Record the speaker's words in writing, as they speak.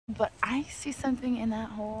But I see something in that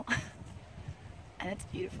hole, and it's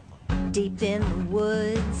beautiful. Deep in the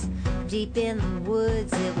woods,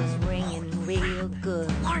 it was ringing real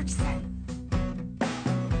good. Larson.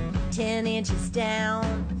 10 inches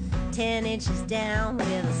down with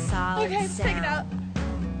a solid Okay, sound. take it out.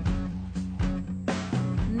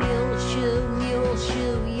 Mule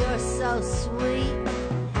shoe, you're so sweet.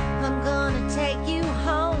 I'm gonna take you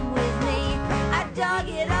home with me. I dug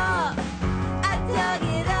it up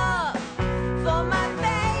for my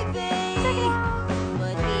baby.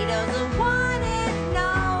 But he doesn't want it,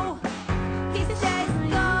 no. He says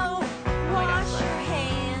go wash your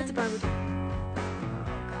hands.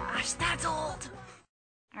 Gosh, that's old.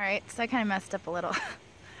 Alright, so I kind of messed up a little.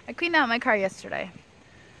 I cleaned out my car yesterday.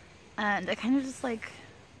 And I kind of just like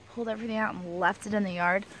pulled everything out and left it in the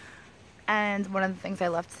yard. And one of the things I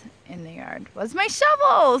left in the yard was my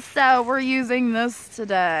shovel. So we're using this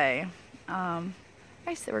today. Actually,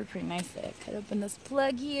 it worked pretty nicely. I cut open this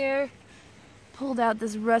plug here, pulled out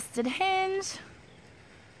this rusted hinge.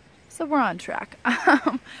 So we're on track.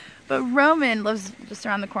 But Roman lives just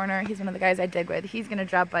around the corner. He's one of the guys I dig with. He's gonna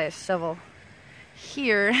drop by a shovel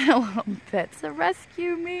here in a little bit to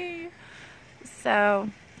rescue me. So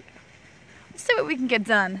let's see what we can get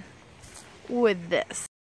done with this.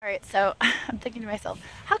 All right, so I'm thinking to myself,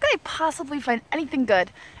 how could I possibly find anything good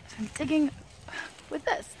if I'm digging with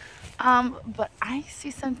this? But I see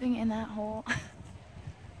something in that hole,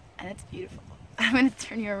 and it's beautiful. I'm gonna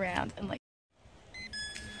turn you around and like.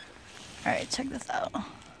 All right, check this out.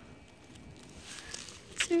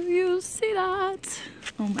 Do you see that?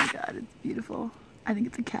 Oh my God, it's beautiful. I think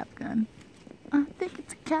it's a cap gun. I think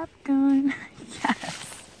it's a cap gun.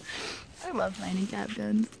 Yes. I love finding cap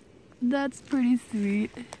guns. That's pretty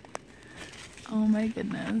sweet. Oh my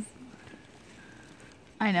goodness.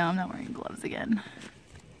 I know, I'm not wearing gloves again.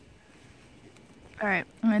 Alright,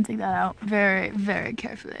 I'm gonna take that out very, very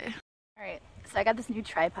carefully. Alright, so I got this new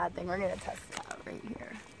tripod thing. We're gonna test it out right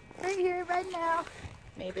here. Right here, right now.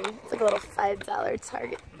 Maybe. It's like a little $5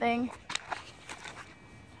 Target thing.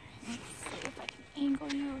 Let's see if I can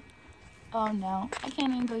angle you. Oh no, I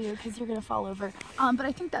can't angle you because you're gonna fall over. But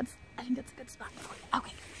I think that's a good spot for you.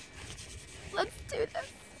 Okay, let's do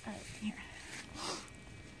this. All right, here.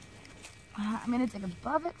 I'm gonna dig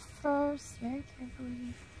above it first, very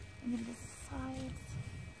carefully. Maybe to the sides.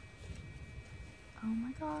 Oh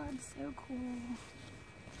my God, so cool.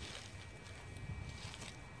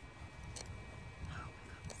 Oh my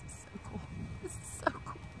God, this is so cool. This is so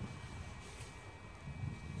cool.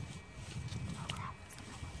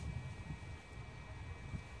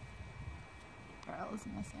 Barrel is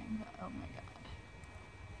missing, but oh my God.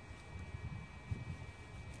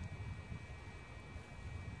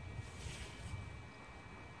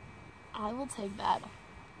 I will take that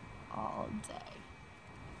all day.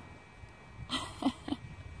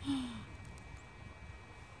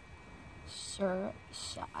 Sure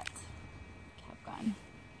shot. Cap gun.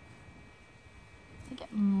 I think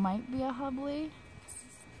it might be a Hubley.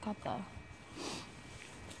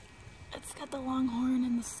 It's got the long horn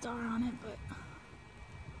and the star on it, but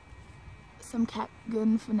some cap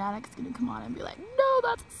gun fanatic's gonna come on and be like, no,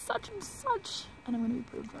 that's such and such, and I'm gonna be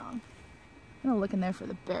proved wrong. I'm gonna look in there for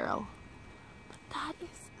the barrel, but that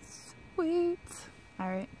is sweet. All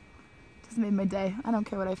right, just made my day. I don't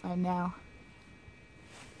care what I find now.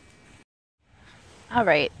 All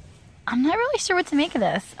right, I'm not really sure what to make of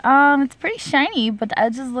this. It's pretty shiny, but the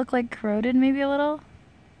edges look like corroded maybe a little.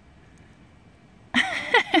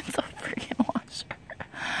 It's a freaking washer.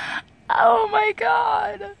 Oh my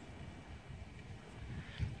God.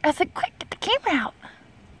 I said, quick, get the camera out.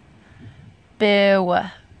 Boo.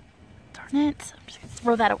 Darn it. I'm just gonna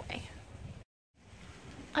throw that away.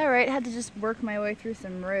 Alright, had to just work my way through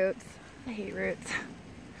some roots. I hate roots.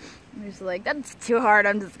 I'm just like, that's too hard,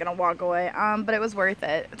 I'm just gonna walk away. But it was worth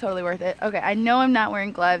it. Totally worth it. Okay, I know I'm not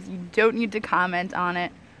wearing gloves. You don't need to comment on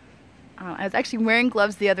it. I was actually wearing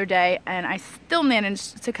gloves the other day, and I still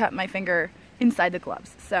managed to cut my finger inside the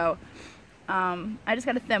gloves. So, I just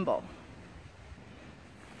got a thimble.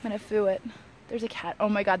 I'm gonna foo it. There's a cat. Oh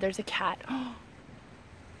my God, there's a cat. Oh.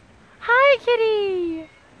 Hi, kitty!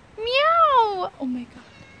 Meow! Oh my God.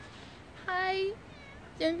 Hi. You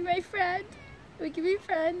wanna be my friend? We can be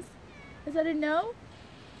friends. Is that a no?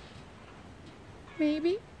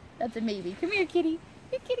 Maybe? That's a maybe. Come here, kitty.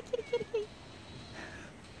 Here, kitty, kitty, kitty, kitty.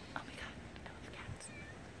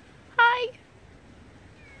 Hi.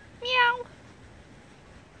 Meow.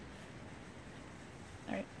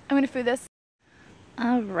 Alright, I'm gonna food this.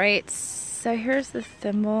 Alright, so here's the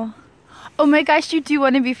thimble. Oh my gosh, you do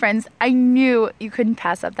want to be friends. I knew you couldn't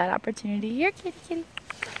pass up that opportunity. Here, kitty, kitty.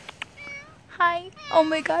 Hi. Oh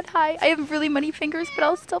my god, hi. I have really muddy fingers, but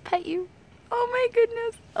I'll still pet you. Oh my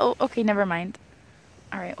goodness. Oh, okay, never mind.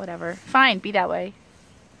 Alright, whatever. Fine, be that way.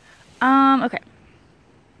 Okay.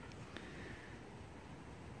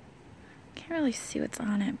 Can't really see what's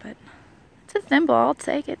on it, but it's a thimble. I'll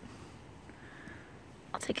take it.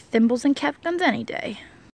 I'll take thimbles and cap guns any day.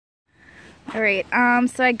 Alright,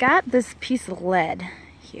 so I got this piece of lead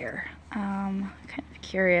here. Kind of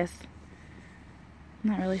curious. I'm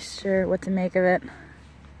not really sure what to make of it.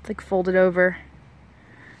 It's like folded over.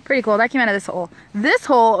 Pretty cool. That came out of this hole. This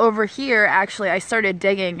hole over here, actually, I started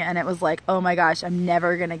digging and it was like, oh my gosh, I'm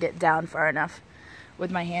never gonna get down far enough with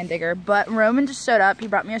my hand digger. But Roman just showed up. He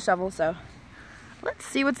brought me a shovel, so let's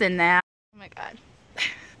see what's in that. Oh my god.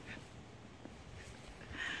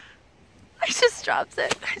 I just dropped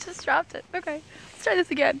it. I just dropped it. Okay, let's try this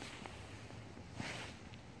again.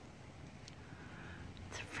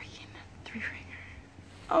 It's a freaking 3-ringer.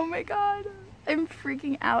 Oh my god. I'm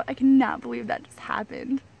freaking out. I cannot believe that just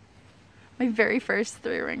happened. My very first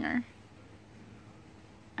 3-ringer.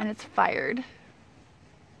 And it's fired.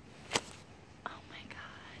 Oh my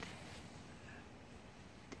god.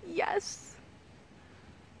 Yes.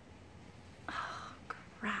 Oh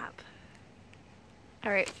crap.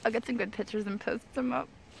 Alright, I'll get some good pictures and post them up.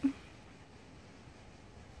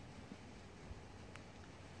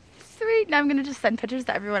 Sweet. Now I'm gonna just send pictures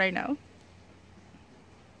to everyone I know.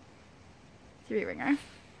 3-ringer.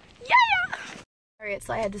 Yeah! Alright,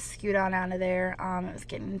 so I had to scoot on out of there. It was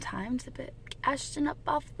getting time to put Ashton up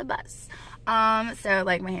off the bus. So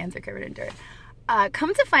like my hands are covered in dirt.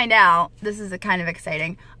 Come to find out, this is kind of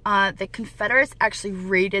exciting, the Confederates actually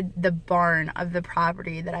raided the barn of the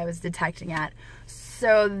property that I was detecting at.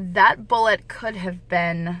 So that bullet could have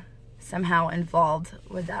been somehow involved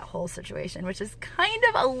with that whole situation, which is kind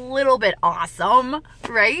of a little bit awesome,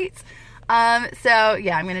 right? So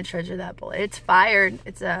yeah, I'm gonna treasure that bullet. It's fired.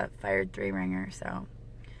 It's a fired 3-ringer, so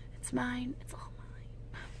it's mine. It's all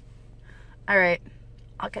mine. All right,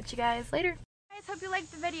 I'll catch you guys later. Guys, hope you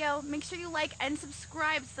liked the video. Make sure you like and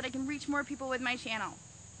subscribe so that I can reach more people with my channel.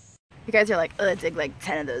 You guys are like, oh, I dig like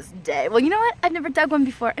 10 of those a day. Well, you know what? I've never dug one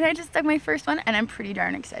before, and I just dug my first one, and I'm pretty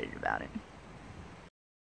darn excited about it.